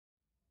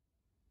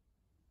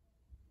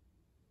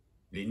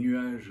Les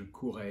nuages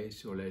couraient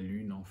sur la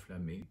lune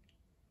enflammée,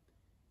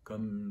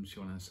 comme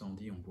sur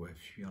l'incendie on voit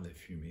fuir la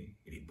fumée,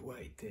 et les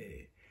bois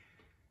étaient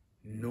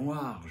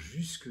noirs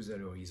jusque à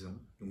l'horizon.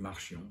 Nous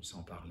marchions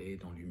sans parler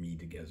dans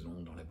l'humide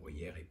gazon, dans la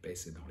bruyère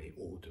épaisse et dans les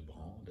hautes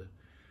brandes.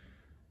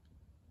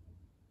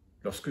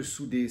 Lorsque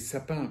sous des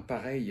sapins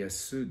pareils à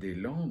ceux des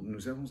Landes,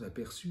 nous avons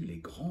aperçu les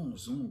grands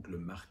ongles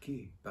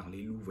marqués par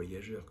les loups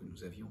voyageurs que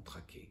nous avions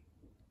traqués.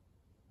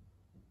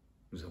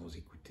 Nous avons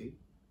écouté,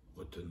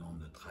 retenant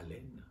notre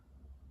haleine,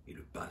 et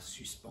le pas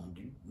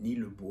suspendu, ni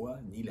le bois,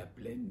 ni la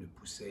plaine ne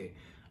poussaient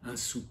un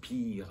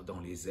soupir dans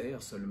les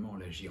airs, seulement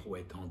la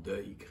girouette en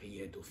deuil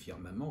criait au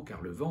firmament,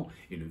 car le vent,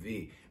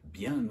 élevé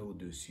bien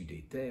au-dessus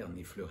des terres,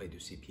 n'effleurait de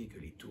ses pieds que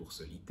les tours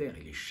solitaires,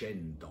 et les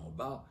chênes d'en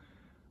bas,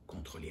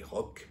 contre les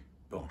rocs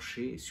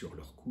penchés sur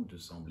leurs coudes,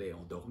 semblaient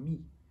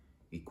endormis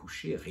et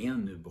couchés. Rien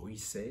ne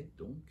bruissait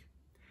donc,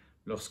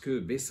 lorsque,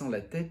 baissant la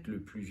tête, le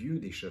plus vieux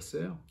des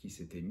chasseurs, qui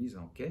s'était mis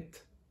en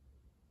quête,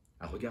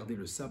 à regarder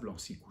le sable en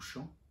s'y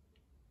couchant,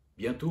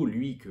 bientôt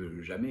lui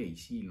que jamais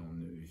ici l'on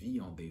ne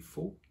vit en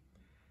défaut,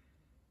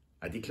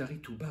 a déclaré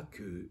tout bas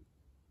que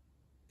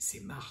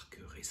ces marques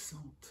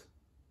récentes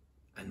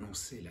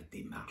annonçaient la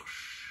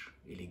démarche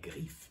et les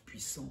griffes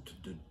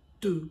puissantes de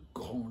 2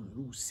 grands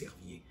loups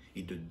cerviers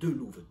et de 2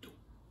 louveteaux.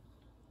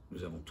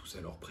 Nous avons tous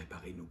alors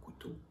préparé nos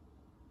couteaux,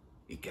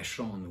 et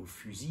cachant nos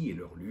fusils et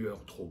leurs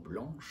lueurs trop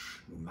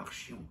blanches, nous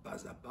marchions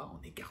pas à pas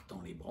en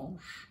écartant les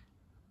branches.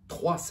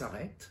 3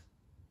 s'arrêtent,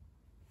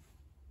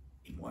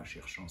 et moi,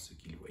 cherchant ce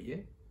qu'ils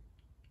voyaient,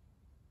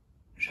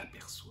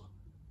 j'aperçois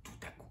tout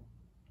à coup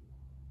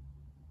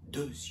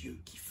 2 yeux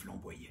qui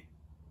flamboyaient,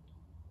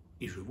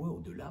 et je vois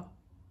au-delà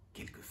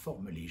quelques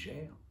formes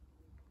légères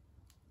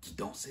qui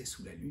dansaient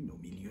sous la lune au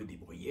milieu des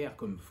bruyères,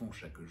 comme font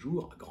chaque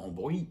jour, à grand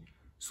bruit,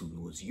 sous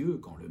nos yeux,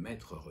 quand le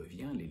maître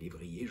revient, les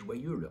lévriers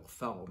joyeux. Leur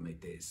forme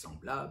était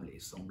semblable, et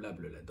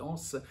semblable la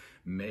danse,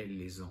 mais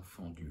les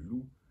enfants du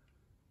loup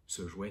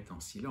se jouaient en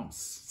silence,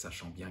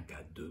 sachant bien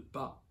qu'à 2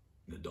 pas,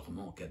 ne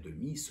dormant qu'à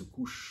demi, se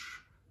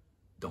couche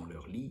dans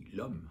leur lit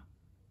l'homme,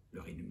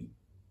 leur ennemi.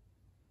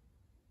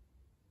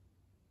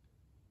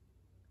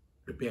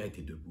 Le père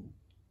était debout,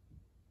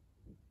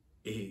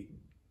 et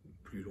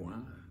plus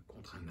loin,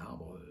 contre un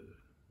arbre,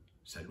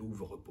 sa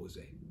louve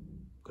reposait,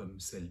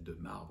 comme celle de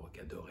marbre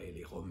qu'adoraient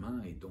les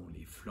Romains et dont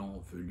les flancs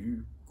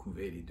velus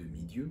couvaient les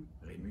demi-dieux,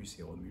 Rémus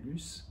et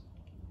Romulus.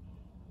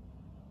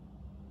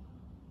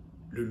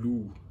 Le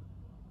loup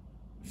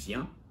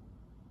vient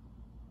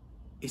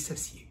et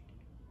s'assied,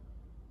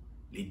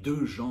 les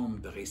 2 jambes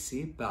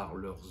dressées par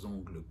leurs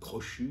ongles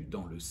crochus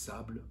dans le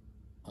sable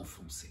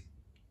enfoncé.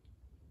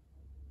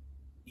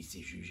 Il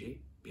s'est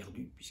jugé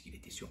perdu, puisqu'il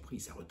était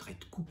surpris, sa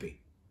retraite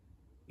coupée,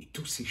 et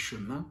tous ses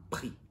chemins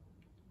pris.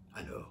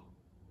 Alors,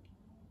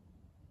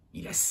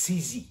 il a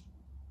saisi,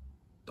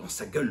 dans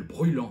sa gueule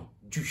brûlante,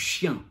 du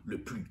chien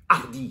le plus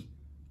hardi,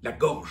 la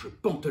gorge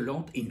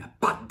pantelante, et n'a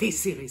pas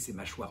desserré ses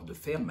mâchoires de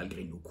fer,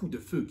 malgré nos coups de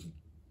feu qui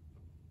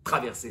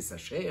traversaient sa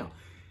chair,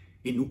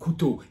 et nos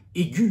couteaux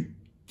aigus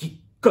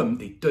qui, comme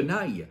des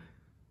tenailles,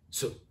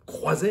 se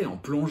croisaient en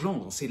plongeant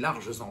dans ses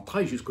larges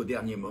entrailles jusqu'au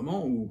dernier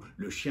moment où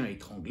le chien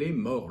étranglé,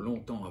 mort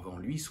longtemps avant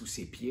lui, sous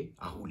ses pieds,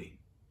 a roulé.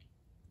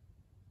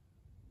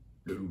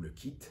 Le loup le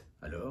quitte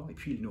alors, et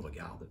puis il nous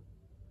regarde.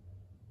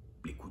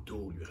 Les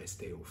couteaux lui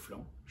restaient au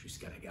flanc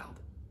jusqu'à la garde.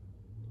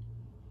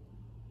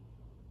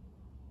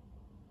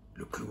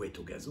 Le clouait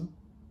au gazon,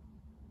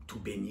 tout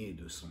baigné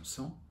de son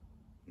sang,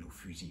 nos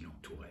fusils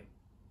l'entouraient,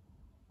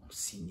 en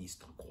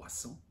sinistre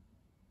croissant.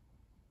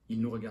 Il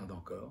nous regarde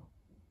encore,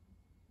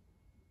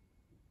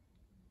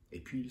 et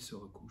puis il se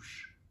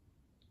recouche,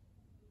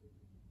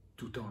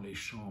 tout en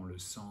léchant le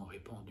sang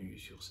répandu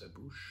sur sa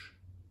bouche,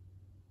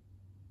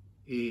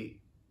 et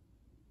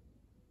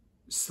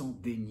sans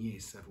daigner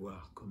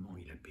savoir comment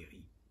il a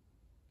péri,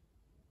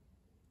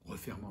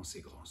 refermant ses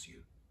grands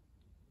yeux,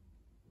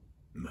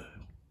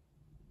 meurt,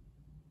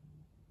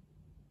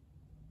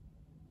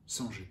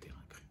 sans jeter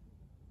un cri.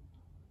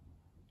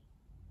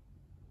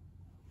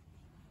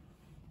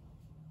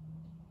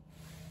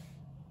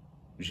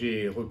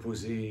 J'ai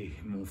reposé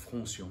mon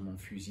front sur mon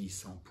fusil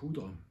sans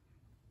poudre,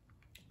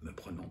 me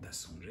prenant à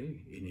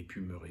songer, et n'ai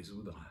pu me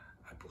résoudre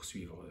à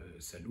poursuivre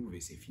sa louve et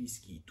ses fils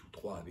qui, tous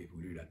 3, avaient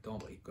voulu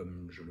l'attendre, et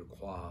comme je le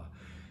crois,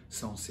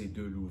 sans ces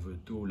 2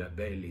 louveteaux, la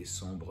belle et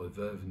sombre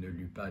veuve ne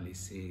l'eût pas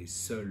laissé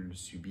seule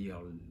subir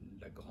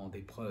la grande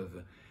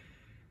épreuve,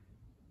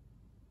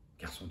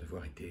 car son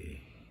devoir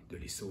était de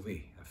les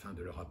sauver, afin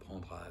de leur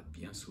apprendre à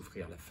bien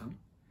souffrir la faim,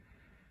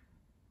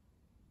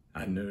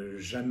 à ne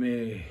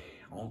jamais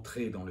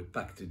entrer dans le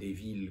pacte des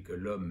villes que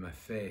l'homme a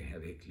fait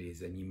avec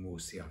les animaux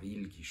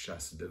serviles qui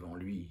chassent devant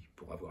lui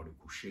pour avoir le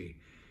coucher,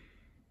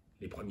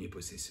 les premiers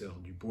possesseurs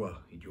du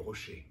bois et du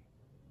rocher.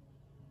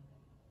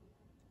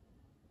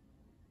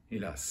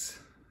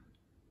 Hélas,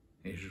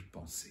 ai-je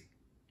pensé,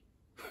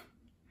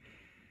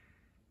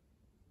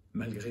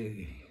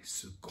 malgré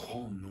ce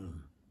grand nom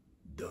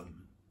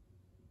d'homme,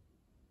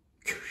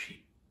 que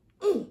j'ai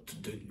honte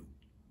de nous,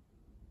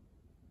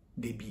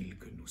 débiles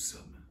que nous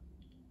sommes.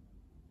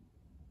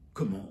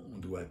 Comment on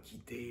doit dois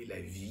quitter la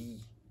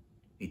vie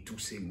et tous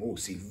ces mots,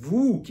 c'est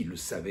vous qui le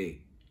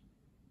savez,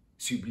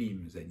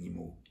 sublimes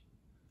animaux,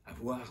 à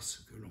voir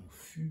ce que l'on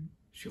fut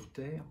sur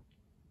terre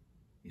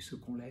et ce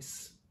qu'on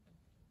laisse.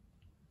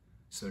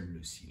 Seul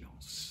le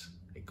silence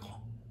est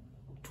grand,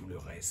 tout le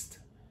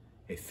reste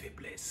est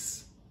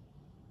faiblesse.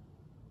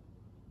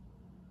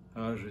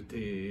 Ah, je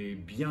t'ai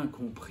bien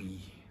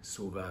compris,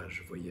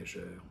 sauvage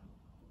voyageur.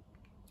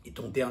 Et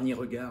ton dernier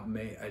regard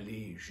m'est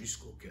allé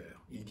jusqu'au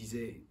cœur. Il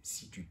disait,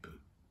 si tu peux.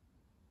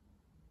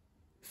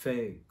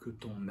 Fais que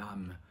ton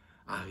âme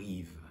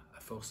arrive,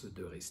 à force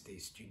de rester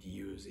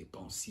studieuse et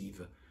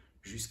pensive,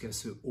 jusqu'à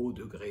ce haut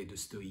degré de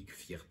stoïque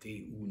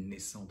fierté où,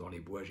 naissant dans les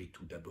bois, j'ai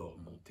tout d'abord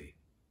monté.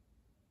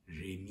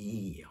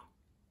 Gémir,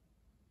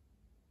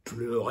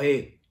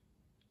 pleurer,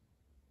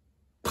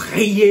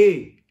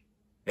 prier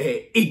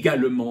est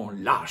également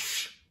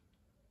lâche.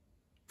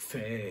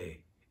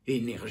 Fais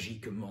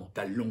énergiquement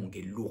ta longue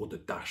et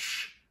lourde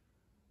tâche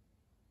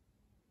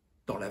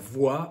dans la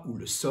voie où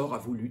le sort a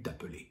voulu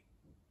t'appeler.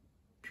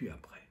 Puis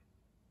après,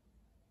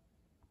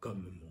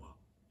 comme moi,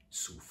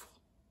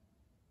 souffre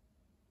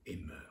et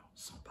meurt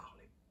sans parole.